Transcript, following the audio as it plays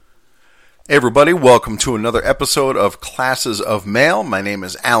Hey everybody, welcome to another episode of Classes of Mail. My name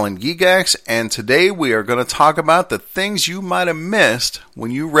is Alan Gigax, and today we are going to talk about the things you might have missed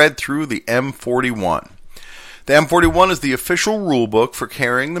when you read through the M-41. The M-41 is the official rulebook for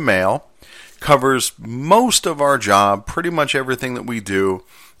carrying the mail, covers most of our job, pretty much everything that we do,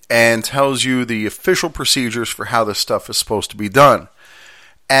 and tells you the official procedures for how this stuff is supposed to be done.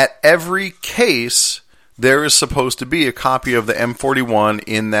 At every case, there is supposed to be a copy of the M-41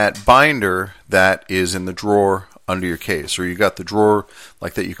 in that binder that is in the drawer under your case. Or you got the drawer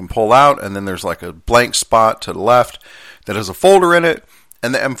like that you can pull out, and then there's like a blank spot to the left that has a folder in it,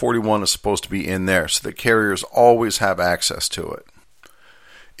 and the M-41 is supposed to be in there so that carriers always have access to it.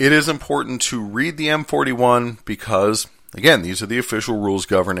 It is important to read the M-41 because, again, these are the official rules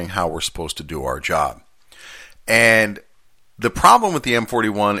governing how we're supposed to do our job. And the problem with the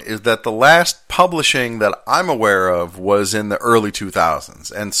M-41 is that the last publishing that I'm aware of was in the early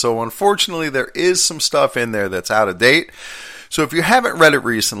 2000s. And so unfortunately there is some stuff in there that's out of date. So if you haven't read it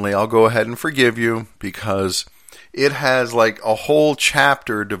recently, I'll go ahead and forgive you because it has like a whole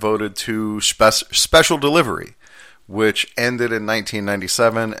chapter devoted to special delivery, which ended in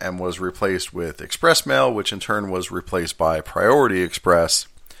 1997 and was replaced with Express Mail, which in turn was replaced by Priority Express.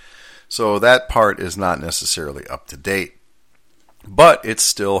 So that part is not necessarily up to date. But it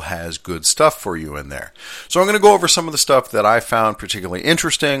still has good stuff for you in there. So I'm going to go over some of the stuff that I found particularly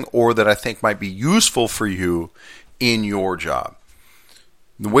interesting or that I think might be useful for you in your job.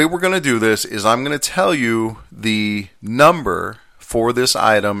 The way we're going to do this is I'm going to tell you the number for this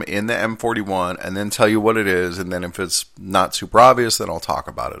item in the M41 and then tell you what it is, and then if it's not super obvious, then I'll talk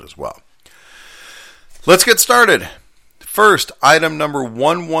about it as well. Let's get started. First, item number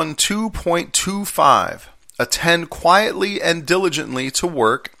 112.25. Attend quietly and diligently to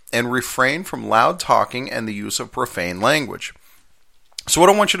work and refrain from loud talking and the use of profane language. So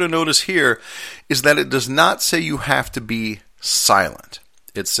what I want you to notice here is that it does not say you have to be silent.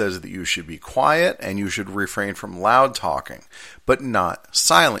 It says that you should be quiet and you should refrain from loud talking, but not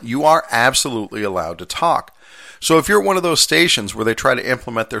silent. You are absolutely allowed to talk. So if you're at one of those stations where they try to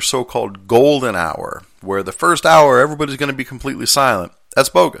implement their so-called golden hour, where the first hour everybody's going to be completely silent, that's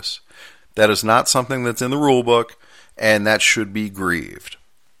bogus. That is not something that's in the rule book, and that should be grieved.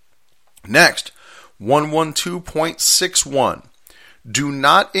 Next, 112.61. Do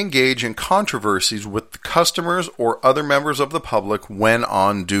not engage in controversies with customers or other members of the public when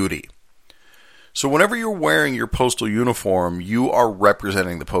on duty. So whenever you're wearing your postal uniform, you are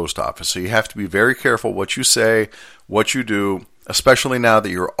representing the post office. So you have to be very careful what you say, what you do, especially now that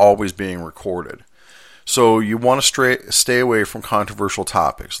you're always being recorded. So you want to stay away from controversial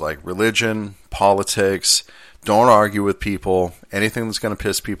topics like religion, politics. Don't argue with people. Anything that's going to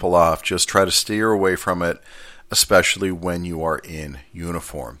piss people off, just try to steer away from it, especially when you are in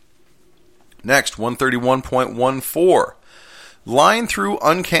uniform. Next, 131.14. Line through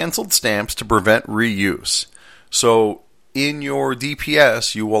uncanceled stamps to prevent reuse. So in your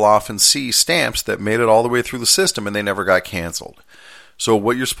DPS, you will often see stamps that made it all the way through the system and they never got canceled. So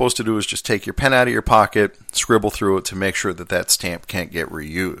what you're supposed to do is just take your pen out of your pocket, scribble through it to make sure that that stamp can't get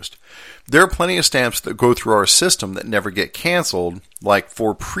reused. There are plenty of stamps that go through our system that never get canceled, like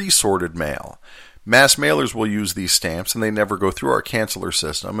for pre-sorted mail. Mass mailers will use these stamps and they never go through our canceller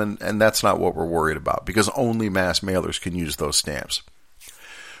system, and that's not what we're worried about because only mass mailers can use those stamps.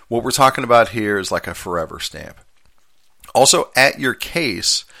 What we're talking about here is like a forever stamp. Also, at your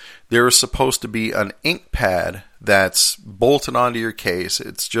case, there is supposed to be an ink pad that's bolted onto your case.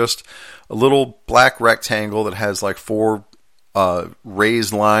 It's just a little black rectangle that has like 4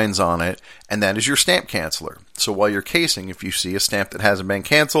 raised lines on it, and that is your stamp canceller. So while you're casing, if you see a stamp that hasn't been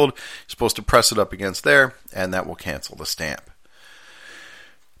canceled, you're supposed to press it up against there, and that will cancel the stamp.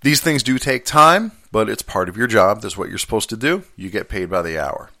 These things do take time, but it's part of your job. That's what you're supposed to do. You get paid by the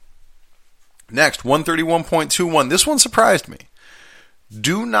hour. Next, 131.21. This one surprised me.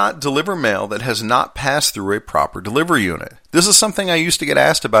 Do not deliver mail that has not passed through a proper delivery unit. This is something I used to get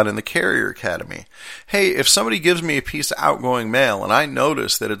asked about in the Carrier Academy. Hey, if somebody gives me a piece of outgoing mail and I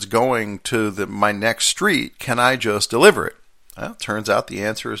notice that it's going to my next street, can I just deliver it? Well, turns out the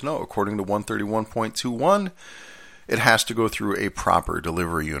answer is no. According to 131.21, it has to go through a proper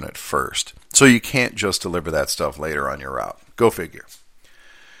delivery unit first. So you can't just deliver that stuff later on your route. Go figure.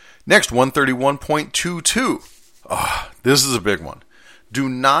 Next, 131.22. This is a big one. Do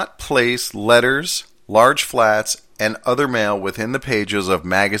not place letters, large flats, and other mail within the pages of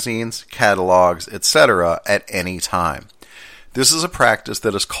magazines, catalogs, etc. at any time. This is a practice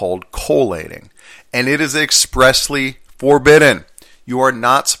that is called collating, and it is expressly forbidden. You are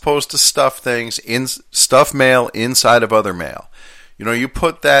not supposed to stuff mail inside of other mail. You know, you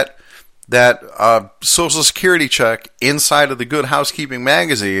put that that Social Security check inside of the Good Housekeeping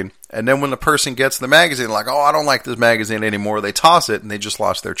magazine, and then when the person gets the magazine, like, oh, I don't like this magazine anymore, they toss it, and they just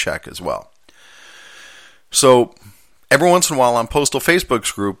lost their check as well. So every once in a while on postal Facebook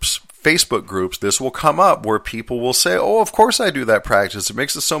groups, this will come up where people will say, oh, of course I do that practice. It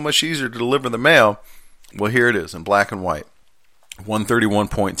makes it so much easier to deliver the mail. Well, here it is in black and white.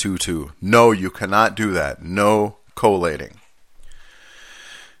 131.22. No, you cannot do that. No collating.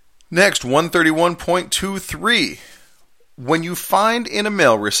 Next, 131.23. When you find in a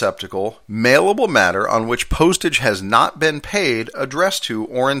mail receptacle mailable matter on which postage has not been paid, addressed to,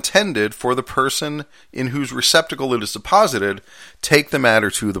 or intended for the person in whose receptacle it is deposited, take the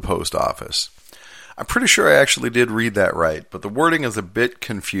matter to the post office. I'm pretty sure I actually did read that right, but the wording is a bit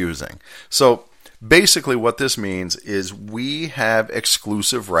confusing. So basically what this means is we have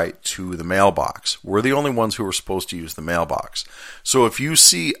exclusive right to the mailbox. We're the only ones who are supposed to use the mailbox. So if you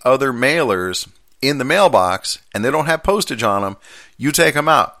see other mailers in the mailbox and they don't have postage on them, you take them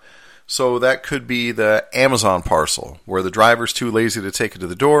out. So that could be the Amazon parcel where the driver's too lazy to take it to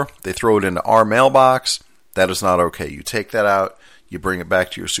the door. They throw it into our mailbox. That is not okay. You take that out. You bring it back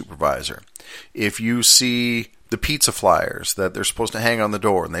to your supervisor. If you see the pizza flyers that they're supposed to hang on the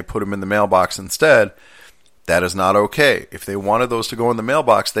door and they put them in the mailbox instead, that is not okay. If they wanted those to go in the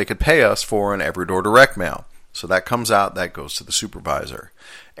mailbox, they could pay us for an every door direct mail. So that comes out, that goes to the supervisor.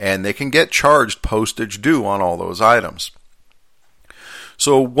 And they can get charged postage due on all those items.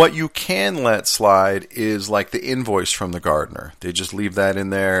 So what you can let slide is like the invoice from the gardener. They just leave that in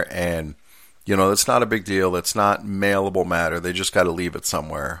there and that's not a big deal. It's not mailable matter. They just got to leave it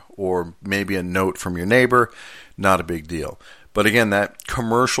somewhere. Or maybe a note from your neighbor, not a big deal. But again, that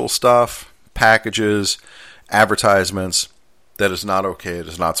commercial stuff, packages, advertisements, that is not okay. It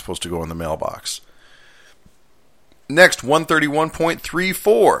is not supposed to go in the mailbox. Next,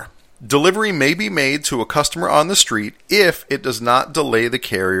 131.34. Delivery may be made to a customer on the street if it does not delay the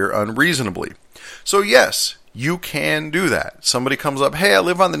carrier unreasonably. So yes, you can do that. Somebody comes up, hey, I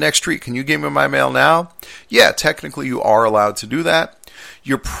live on the next street. Can you give me my mail now? Yeah, technically you are allowed to do that.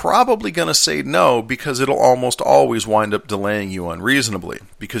 You're probably going to say no because it'll almost always wind up delaying you unreasonably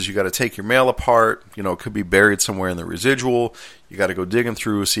because you got to take your mail apart. It could be buried somewhere in the residual. You got to go digging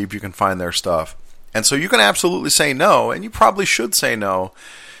through, see if you can find their stuff. And so you can absolutely say no, and you probably should say no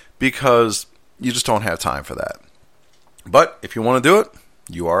because you just don't have time for that. But if you want to do it,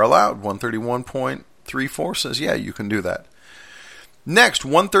 you are allowed. 131.34 says, yeah, you can do that. Next,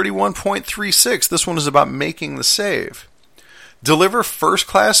 131.36. This one is about making the save. Deliver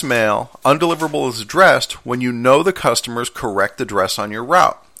first-class mail, undeliverable as addressed, when you know the customer's correct address on your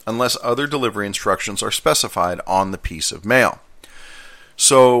route, unless other delivery instructions are specified on the piece of mail.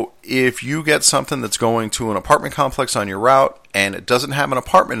 So if you get something that's going to an apartment complex on your route and it doesn't have an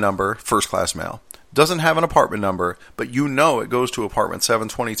apartment number, first-class mail, doesn't have an apartment number, but you know it goes to apartment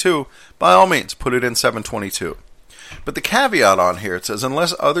 722, by all means, put it in 722. But the caveat on here, it says,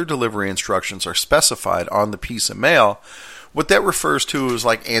 unless other delivery instructions are specified on the piece of mail, what that refers to is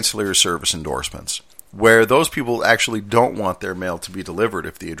like ancillary service endorsements, where those people actually don't want their mail to be delivered.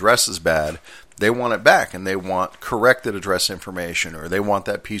 If the address is bad, they want it back and they want corrected address information or they want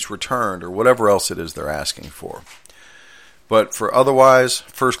that piece returned or whatever else it is they're asking for. But for otherwise,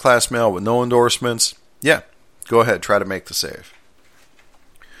 first-class mail with no endorsements, yeah, go ahead, try to make the save.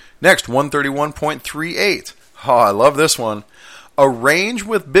 Next, 131.38. Oh, I love this one. Arrange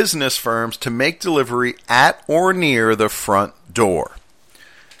with business firms to make delivery at or near the front door.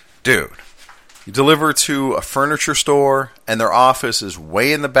 Dude, you deliver to a furniture store and their office is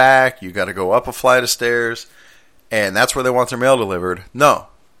way in the back. You got to go up a flight of stairs and that's where they want their mail delivered. No,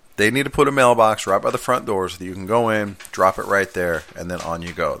 they need to put a mailbox right by the front door so that you can go in, drop it right there, and then on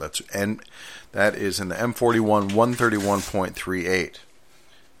you go. That is in the M-41 131.38.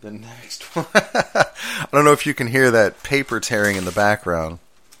 The next one. I don't know if you can hear that paper tearing in the background.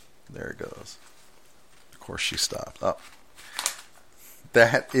 There it goes. Of course she stopped. Oh.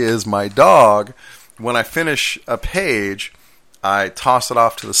 That is my dog. When I finish a page, I toss it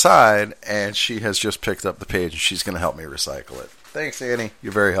off to the side, and she has just picked up the page, and she's going to help me recycle it. Thanks, Annie.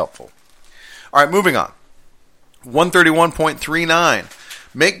 You're very helpful. All right, moving on. 131.39.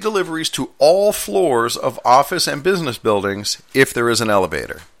 Make deliveries to all floors of office and business buildings if there is an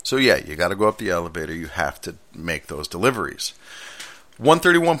elevator. So yeah, you got to go up the elevator. You have to make those deliveries.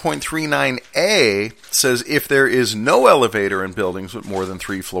 131.39a says if there is no elevator in buildings with more than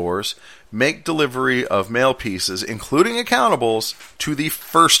 3 floors, make delivery of mail pieces, including accountables, to the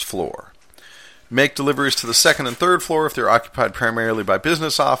first floor. Make deliveries to the second and third floor if they're occupied primarily by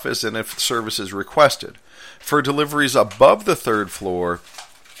business office and if service is requested. For deliveries above the third floor,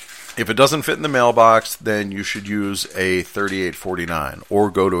 If it doesn't fit in the mailbox, then you should use a 3849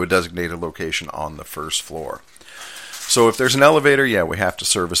 or go to a designated location on the first floor. So if there's an elevator, yeah, we have to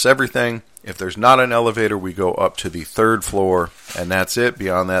service everything. If there's not an elevator, we go up to the third floor, and that's it.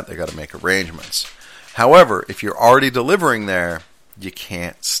 Beyond that, they got to make arrangements. However, if you're already delivering there, you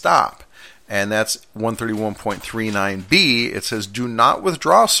can't stop. And that's 131.39b. It says, do not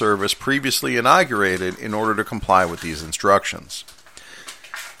withdraw service previously inaugurated in order to comply with these instructions.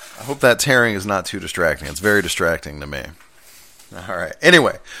 I hope that tearing is not too distracting. It's very distracting to me. All right.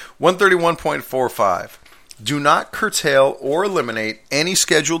 Anyway, 131.45. Do not curtail or eliminate any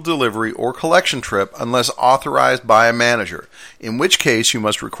scheduled delivery or collection trip unless authorized by a manager, in which case you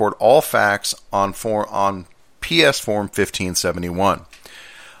must record all facts on PS Form 1571.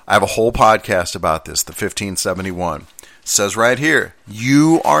 I have a whole podcast about this, the 1571. It says right here,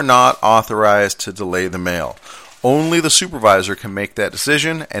 you are not authorized to delay the mail. Only the supervisor can make that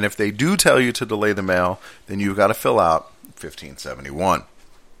decision, and if they do tell you to delay the mail, then you've got to fill out 1571.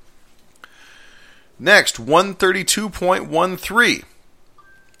 Next, 132.13.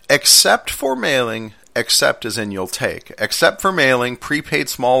 Except for mailing, except as in you'll take, except for mailing prepaid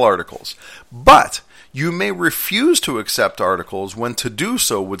small articles. But you may refuse to accept articles when to do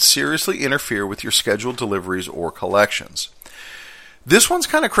so would seriously interfere with your scheduled deliveries or collections. This one's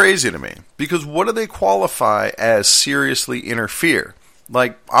kind of crazy to me, because what do they qualify as seriously interfere?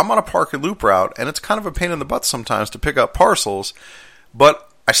 Like, I'm on a park and loop route, and it's kind of a pain in the butt sometimes to pick up parcels,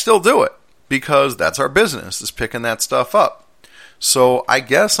 but I still do it, because that's our business, is picking that stuff up. So I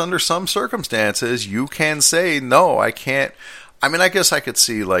guess under some circumstances, you can say, no, I can't. I mean, I guess I could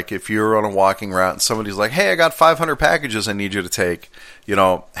see, like, if you're on a walking route and somebody's like, hey, I got 500 packages I need you to take. You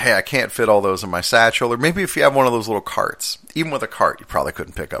know, hey, I can't fit all those in my satchel. Or maybe if you have one of those little carts. Even with a cart, you probably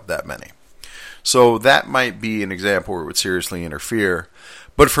couldn't pick up that many. So that might be an example where it would seriously interfere.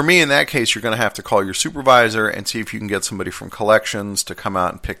 But for me, in that case, you're going to have to call your supervisor and see if you can get somebody from collections to come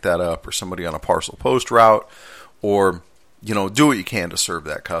out and pick that up, or somebody on a parcel post route, or, you know, do what you can to serve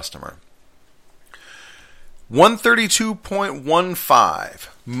that customer. 132.15.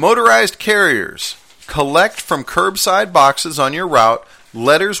 Motorized carriers. Collect from curbside boxes on your route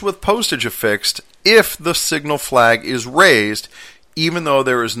letters with postage affixed if the signal flag is raised, even though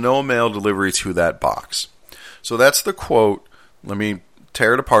there is no mail delivery to that box. So that's the quote. Let me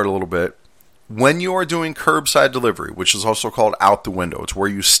tear it apart a little bit. When you are doing curbside delivery, which is also called out the window, it's where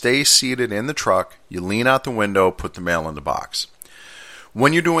you stay seated in the truck, you lean out the window, put the mail in the box.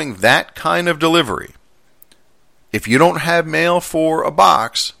 When you're doing that kind of delivery, if you don't have mail for a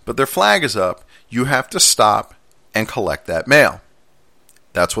box, but their flag is up, you have to stop and collect that mail.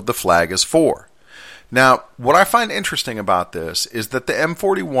 That's what the flag is for. Now, what I find interesting about this is that the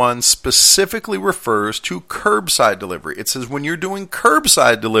M-41 specifically refers to curbside delivery. It says when you're doing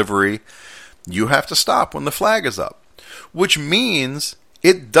curbside delivery, you have to stop when the flag is up, which means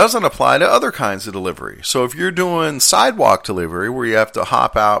it doesn't apply to other kinds of delivery. So if you're doing sidewalk delivery, where you have to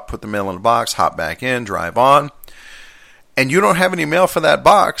hop out, put the mail in a box, hop back in, drive on, and you don't have any mail for that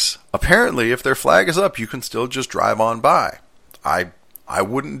box, apparently if their flag is up, you can still just drive on by. I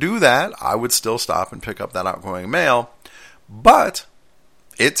wouldn't do that. I would still stop and pick up that outgoing mail. But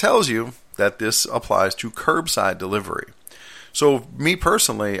it tells you that this applies to curbside delivery. So me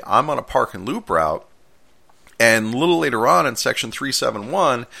personally, I'm on a park and loop route, and a little later on in section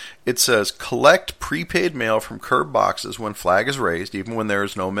 371, it says collect prepaid mail from curb boxes when flag is raised, even when there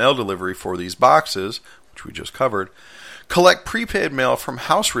is no mail delivery for these boxes, which we just covered. Collect prepaid mail from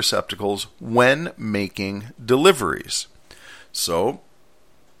house receptacles when making deliveries. So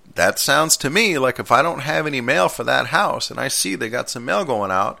that sounds to me like if I don't have any mail for that house and I see they got some mail going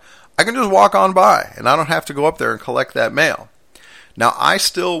out, I can just walk on by and I don't have to go up there and collect that mail. Now, I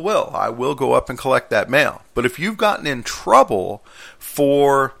still will. I will go up and collect that mail. But if you've gotten in trouble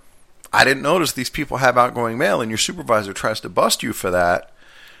for, I didn't notice these people have outgoing mail, and your supervisor tries to bust you for that,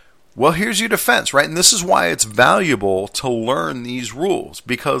 well, here's your defense, right? And this is why it's valuable to learn these rules,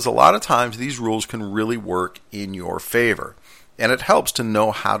 because a lot of times these rules can really work in your favor. And it helps to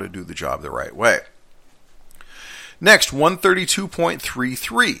know how to do the job the right way. Next,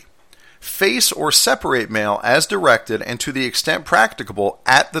 132.33. Face or separate mail as directed and to the extent practicable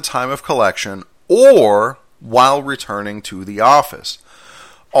at the time of collection or while returning to the office.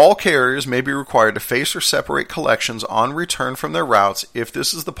 All carriers may be required to face or separate collections on return from their routes if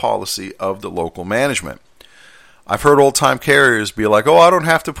this is the policy of the local management. I've heard old-time carriers be like, oh, I don't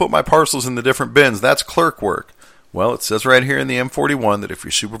have to put my parcels in the different bins. That's clerk work. Well, it says right here in the M-41 that if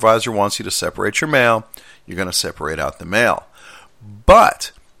your supervisor wants you to separate your mail, you're going to separate out the mail.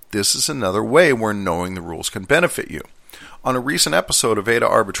 But this is another way where knowing the rules can benefit you. On a recent episode of Ada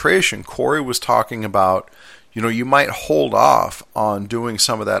Arbitration, Corey was talking about, you might hold off on doing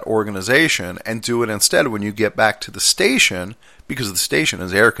some of that organization and do it instead when you get back to the station, because the station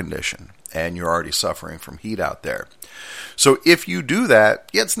is air conditioned and you're already suffering from heat out there. So if you do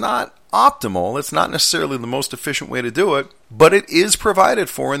that, it's not optimal. It's not necessarily the most efficient way to do it, but it is provided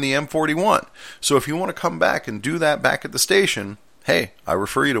for in the M-41. So if you want to come back and do that back at the station, hey, I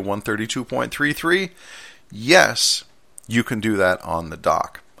refer you to 132.33. Yes, you can do that on the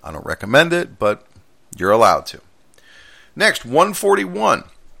dock. I don't recommend it, but you're allowed to. Next, 141.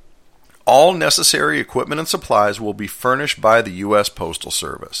 All necessary equipment and supplies will be furnished by the U.S. Postal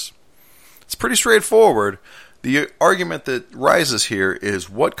Service. It's pretty straightforward. The argument that rises here is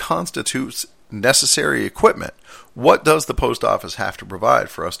what constitutes necessary equipment? What does the post office have to provide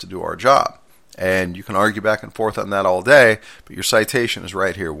for us to do our job? And you can argue back and forth on that all day, but your citation is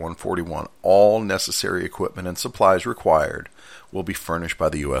right here, 141. All necessary equipment and supplies required will be furnished by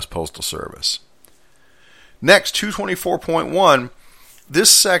the U.S. Postal Service. Next, 224.1. This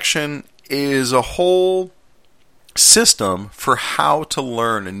section is a whole system for how to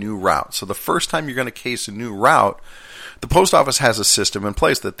learn a new route. So the first time you're going to case a new route, the post office has a system in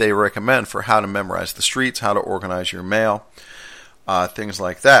place that they recommend for how to memorize the streets, how to organize your mail, things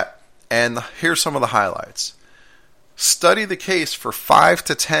like that. And here's some of the highlights. Study the case for 5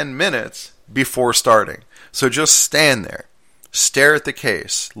 to 10 minutes before starting. So just stand there, stare at the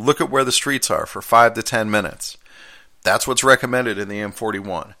case, look at where the streets are for 5 to 10 minutes. That's what's recommended in the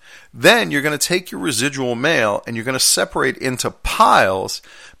M-41. Then you're going to take your residual mail and you're going to separate into piles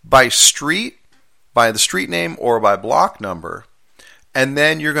by street, by the street name, or by block number. And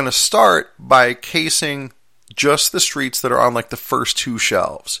then you're going to start by casing just the streets that are on like the first 2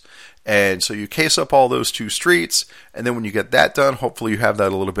 shelves. And so you case up all those 2 streets, and then when you get that done, hopefully you have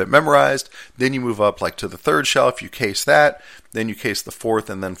that a little bit memorized. Then you move up like to the 3rd shelf, you case that, then you case the 4th,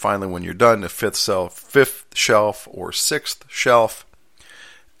 and then finally when you're done, the 5th shelf or 6th shelf.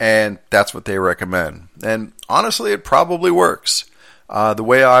 And that's what they recommend. And honestly, it probably works. The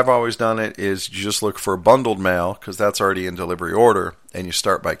way I've always done it is you just look for bundled mail, because that's already in delivery order, and you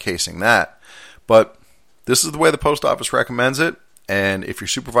start by casing that. But this is the way the post office recommends it. And if your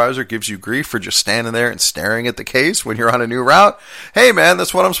supervisor gives you grief for just standing there and staring at the case when you're on a new route, hey man,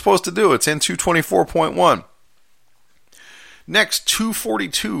 that's what I'm supposed to do. It's in 224.1. Next,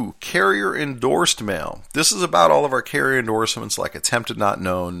 242, carrier endorsed mail. This is about all of our carrier endorsements like attempted not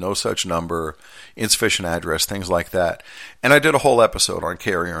known, no such number, insufficient address, things like that. And I did a whole episode on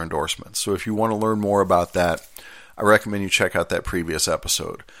carrier endorsements. So if you want to learn more about that, I recommend you check out that previous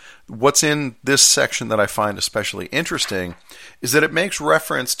episode. What's in this section that I find especially interesting is that it makes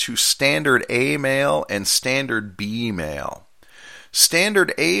reference to standard A mail and standard B mail.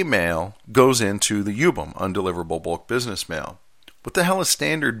 Standard A mail goes into the UBM, undeliverable bulk business mail. What the hell is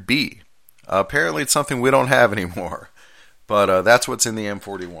standard B? Apparently it's something we don't have anymore, but that's what's in the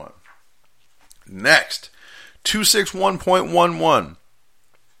M-41. Next, 261.11.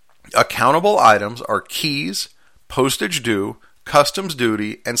 Accountable items are keys, postage due, customs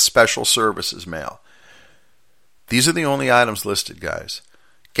duty, and special services mail. These are the only items listed, guys.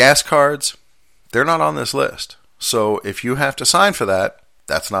 Gas cards, they're not on this list. So if you have to sign for that,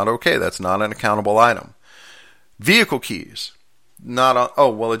 that's not okay. That's not an accountable item. Vehicle keys, not on.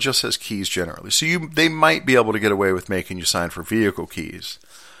 Oh, well, it just says keys generally. So they might be able to get away with making you sign for vehicle keys,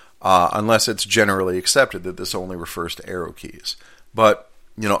 unless it's generally accepted that this only refers to arrow keys. But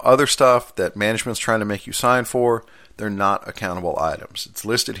other stuff that management's trying to make you sign for, they're not accountable items. It's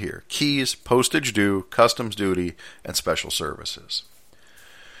listed here. Keys, postage due, customs duty, and special services.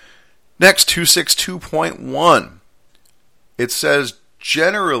 Next, 262.1. It says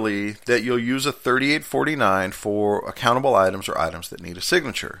generally that you'll use a 3849 for accountable items or items that need a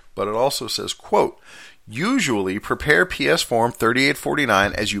signature. But it also says, quote, usually prepare PS Form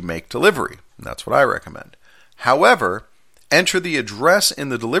 3849 as you make delivery. And that's what I recommend. However, enter the address in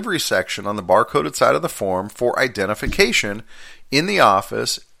the delivery section on the barcoded side of the form for identification in the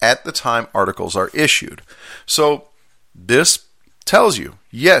office at the time articles are issued. So this tells you,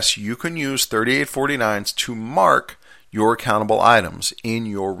 yes, you can use 3849s to mark your accountable items in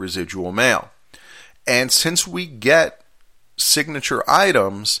your residual mail. And since we get signature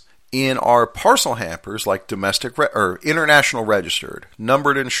items in our parcel hampers like domestic or international registered,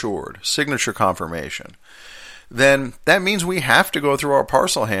 numbered insured, signature confirmation, then that means we have to go through our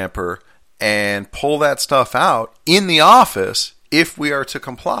parcel hamper and pull that stuff out in the office if we are to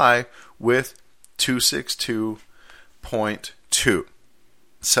comply with 262.2.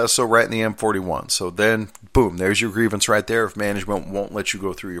 It says so right in the M-41. So then, boom, there's your grievance right there if management won't let you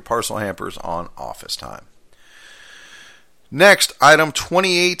go through your parcel hampers on office time. Next, item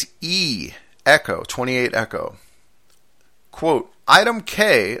 28E, Echo, 28 Echo. Quote, item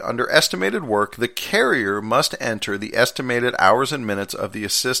K, under estimated work, the carrier must enter the estimated hours and minutes of the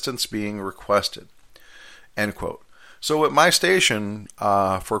assistance being requested. End quote. So at my station,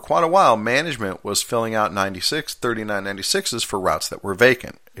 for quite a while, management was filling out 3996s for routes that were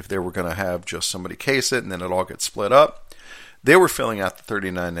vacant. If they were going to have just somebody case it and then it all gets split up, they were filling out the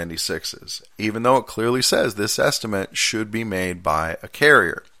 3996s, even though it clearly says this estimate should be made by a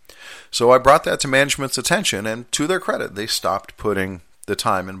carrier. So I brought that to management's attention, and to their credit, they stopped putting the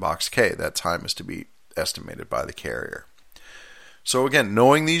time in box K. That time is to be estimated by the carrier. So again,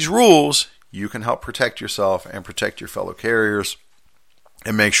 knowing these rules, you can help protect yourself and protect your fellow carriers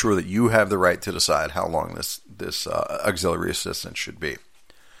and make sure that you have the right to decide how long this auxiliary assistance should be.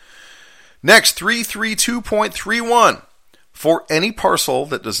 Next, 332.31. For any parcel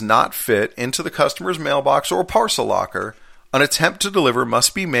that does not fit into the customer's mailbox or parcel locker, an attempt to deliver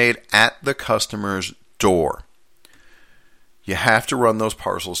must be made at the customer's door. You have to run those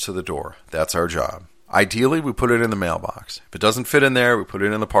parcels to the door. That's our job. Ideally, we put it in the mailbox. If it doesn't fit in there, we put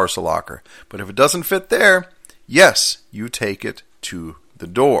it in the parcel locker. But if it doesn't fit there, yes, you take it to the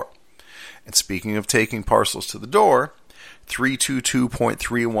door. And speaking of taking parcels to the door,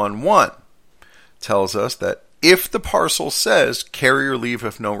 322.311 tells us that if the parcel says carrier leave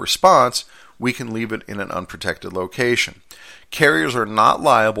if no response, we can leave it in an unprotected location. Carriers are not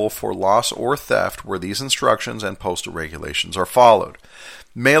liable for loss or theft where these instructions and postal regulations are followed.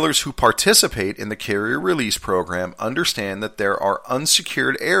 Mailers who participate in the carrier release program understand that there are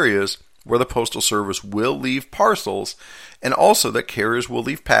unsecured areas where the Postal Service will leave parcels, and also that carriers will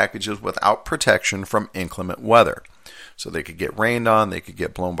leave packages without protection from inclement weather. So they could get rained on, they could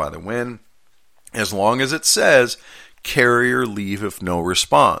get blown by the wind. As long as it says carrier leave if no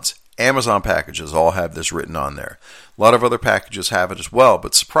response. Amazon packages all have this written on there. A lot of other packages have it as well,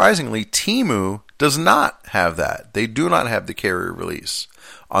 but surprisingly, Temu does not have that. They do not have the carrier release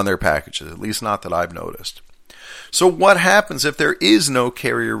on their packages, at least not that I've noticed. So what happens if there is no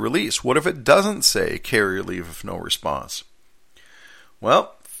carrier release? What if it doesn't say carrier leave if no response?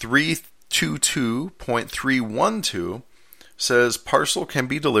 Well, 322.312 says parcel can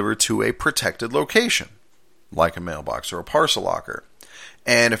be delivered to a protected location, like a mailbox or a parcel locker.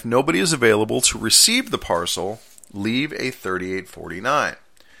 And if nobody is available to receive the parcel, leave a 3849.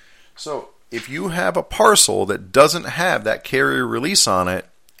 So if you have a parcel that doesn't have that carrier release on it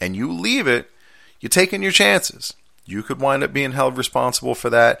and you leave it, you're taking your chances. You could wind up being held responsible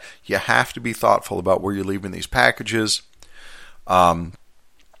for that. You have to be thoughtful about where you're leaving these packages. We're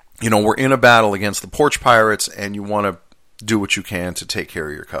in a battle against the porch pirates, and you want to do what you can to take care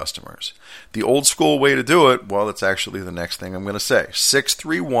of your customers. The old school way to do it, well, that's actually the next thing I'm going to say.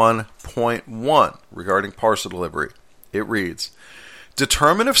 631.1 regarding parcel delivery. It reads,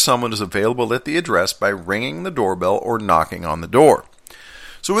 determine if someone is available at the address by ringing the doorbell or knocking on the door.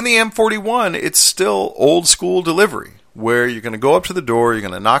 So in the M-41, it's still old school delivery, where you're going to go up to the door, you're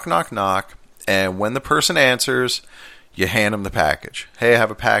going to knock, knock, knock, and when the person answers, you hand them the package. Hey, I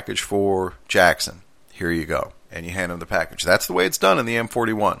have a package for Jackson. Here you go. And you hand them the package. That's the way it's done in the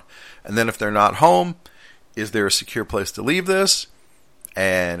M-41. And then if they're not home, is there a secure place to leave this?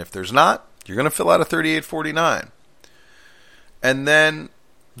 And if there's not, you're going to fill out a 3849. And then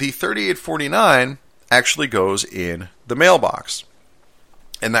the 3849 actually goes in the mailbox.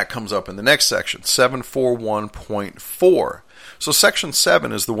 And that comes up in the next section, 741.4. So section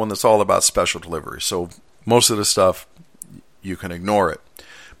 7 is the one that's all about special delivery. So most of the stuff, you can ignore it.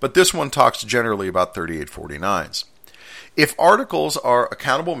 But this one talks generally about 3849s. If articles are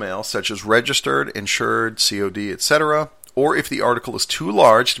accountable mail, such as registered, insured, COD, etc., or if the article is too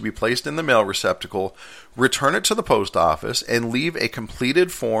large to be placed in the mail receptacle, return it to the post office and leave a completed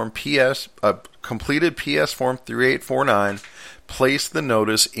PS form 3849. Place the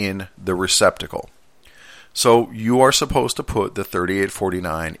notice in the receptacle. So you are supposed to put the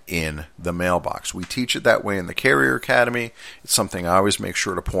 3849 in the mailbox. We teach it that way in the Carrier Academy. It's something I always make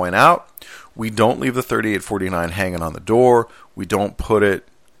sure to point out. We don't leave the 3849 hanging on the door. We don't put it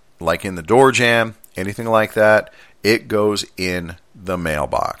like in the door jamb, anything like that. It goes in the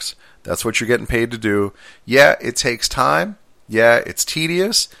mailbox. That's what you're getting paid to do. Yeah, it takes time. Yeah, it's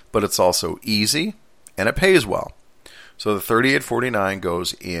tedious, but it's also easy and it pays well. So the 3849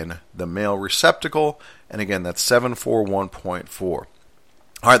 goes in the mail receptacle, and again, that's 741.4. All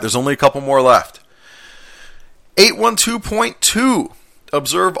right, there's only a couple more left. 812.2.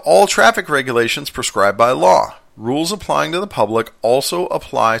 Observe all traffic regulations prescribed by law. Rules applying to the public also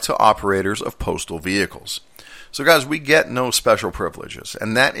apply to operators of postal vehicles. So guys, we get no special privileges,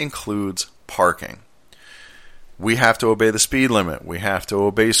 and that includes parking. We have to obey the speed limit. We have to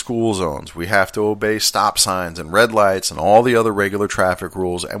obey school zones. We have to obey stop signs and red lights and all the other regular traffic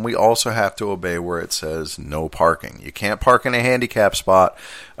rules. And we also have to obey where it says no parking. You can't park in a handicap spot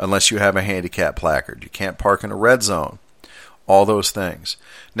unless you have a handicap placard. You can't park in a red zone. All those things.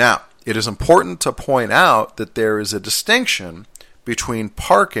 Now, it is important to point out that there is a distinction between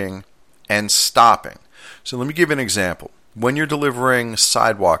parking and stopping. So let me give you an example. When you're delivering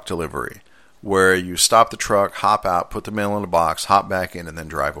sidewalk delivery, where you stop the truck, hop out, put the mail in a box, hop back in, and then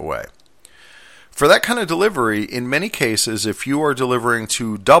drive away. For that kind of delivery, in many cases, if you are delivering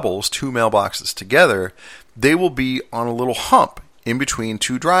two doubles, two mailboxes together, they will be on a little hump in between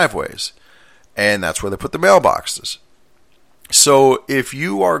two driveways. And that's where they put the mailboxes. So if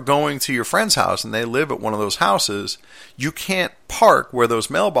you are going to your friend's house and they live at one of those houses, you can't park where those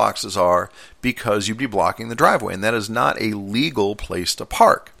mailboxes are because you'd be blocking the driveway. And that is not a legal place to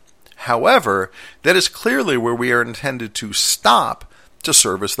park. However, that is clearly where we are intended to stop to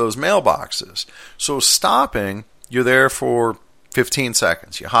service those mailboxes. So stopping, you're there for 15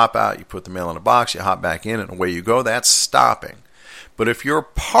 seconds. You hop out, you put the mail in a box, you hop back in, and away you go. That's stopping. But if you're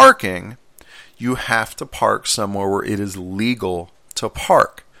parking, you have to park somewhere where it is legal to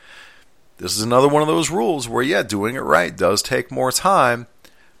park. This is another one of those rules where, yeah, doing it right does take more time,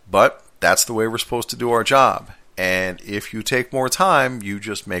 but that's the way we're supposed to do our job. And if you take more time, you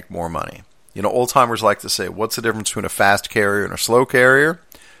just make more money. You know, old timers like to say, what's the difference between a fast carrier and a slow carrier?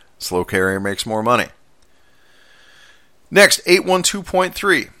 Slow carrier makes more money. Next,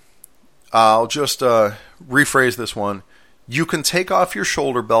 812.3. I'll just rephrase this one. You can take off your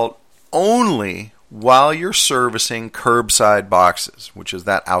shoulder belt only while you're servicing curbside boxes, which is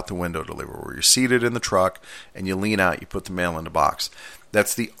that out the window delivery where you're seated in the truck and you lean out, you put the mail in the box.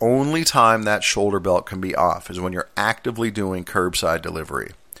 That's the only time that shoulder belt can be off, is when you're actively doing curbside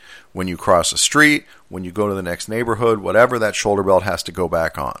delivery. When you cross a street, when you go to the next neighborhood, whatever, that shoulder belt has to go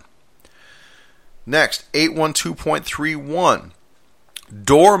back on. Next, 812.31.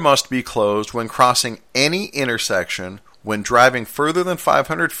 Door must be closed when crossing any intersection, when driving further than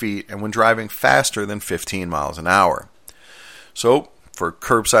 500 feet, and when driving faster than 15 miles an hour. So, for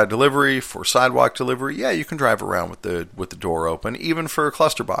curbside delivery, for sidewalk delivery, yeah, you can drive around with the door open, even for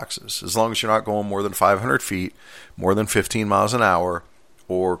cluster boxes, as long as you're not going more than 500 feet, more than 15 miles an hour,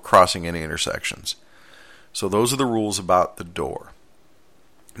 or crossing any intersections. So those are the rules about the door.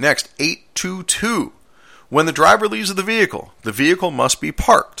 Next, 822. When the driver leaves the vehicle must be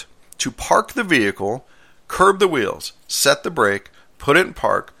parked. To park the vehicle, curb the wheels, set the brake, put it in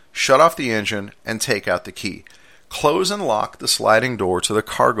park, shut off the engine, and take out the key. Close and lock the sliding door to the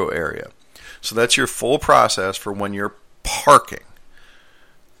cargo area. So that's your full process for when you're parking.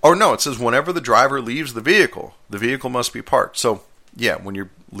 Oh no, it says whenever the driver leaves the vehicle must be parked. So yeah, when you're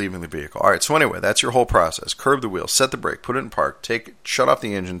leaving the vehicle. All right, so anyway, that's your whole process. Curb the wheels, set the brake, put it in park, shut off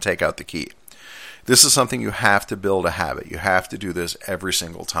the engine, take out the key. This is something you have to build a habit. You have to do this every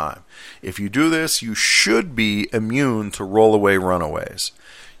single time. If you do this, you should be immune to rollaway runaways.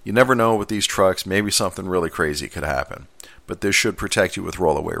 You never know with these trucks, maybe something really crazy could happen. But this should protect you with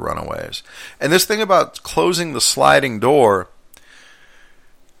rollaway runaways. And this thing about closing the sliding door,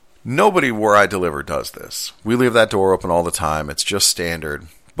 nobody where I deliver does this. We leave that door open all the time. It's just standard.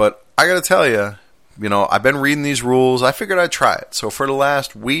 But I got to tell you, I've been reading these rules. I figured I'd try it. So for the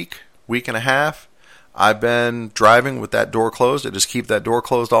last week and a half, I've been driving with that door closed. I just keep that door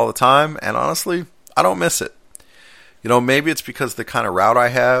closed all the time. And honestly, I don't miss it. Maybe it's because the kind of route I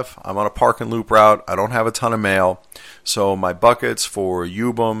have. I'm on a park and loop route. I don't have a ton of mail. So my buckets for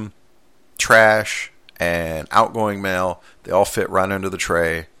UBM, trash, and outgoing mail, they all fit right under the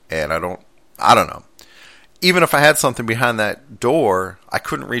tray. And I don't know. Even if I had something behind that door, I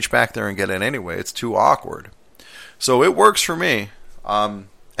couldn't reach back there and get in anyway. It's too awkward. So it works for me. And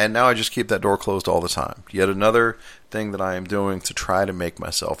now I just keep that door closed all the time. Yet another thing that I am doing to try to make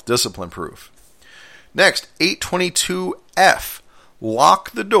myself discipline-proof. Next, 822F.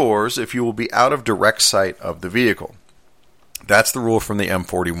 Lock the doors if you will be out of direct sight of the vehicle. That's the rule from the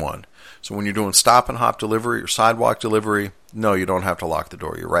M-41. So when you're doing stop and hop delivery or sidewalk delivery, no, you don't have to lock the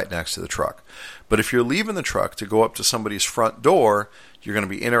door. You're right next to the truck. But if you're leaving the truck to go up to somebody's front door, you're going to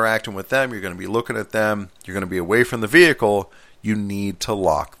be interacting with them. You're going to be looking at them. You're going to be away from the vehicle. You need to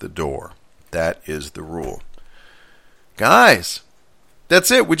lock the door. That is the rule. Guys,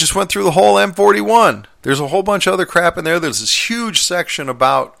 that's it. We just went through the whole M-41. There's a whole bunch of other crap in there. There's this huge section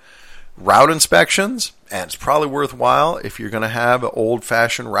about route inspections, and it's probably worthwhile if you're going to have an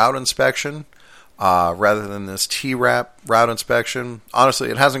old-fashioned route inspection rather than this T-Wrap route inspection. Honestly,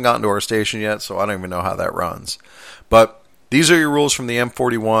 it hasn't gotten to our station yet, so I don't even know how that runs. But these are your rules from the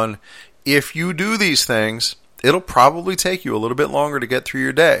M-41. If you do these things, it'll probably take you a little bit longer to get through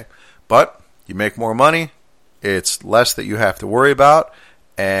your day. But you make more money, it's less that you have to worry about,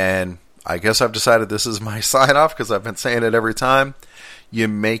 and I guess I've decided this is my sign-off because I've been saying it every time. You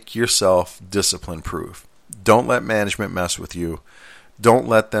make yourself discipline-proof. Don't let management mess with you. Don't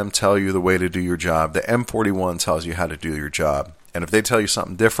let them tell you the way to do your job. The M-41 tells you how to do your job. And if they tell you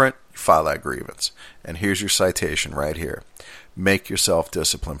something different, you file that grievance. And here's your citation right here. Make yourself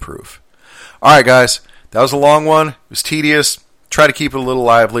discipline-proof. All right, guys. That was a long one. It was tedious. Try to keep it a little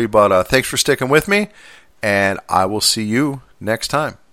lively, but thanks for sticking with me, and I will see you next time.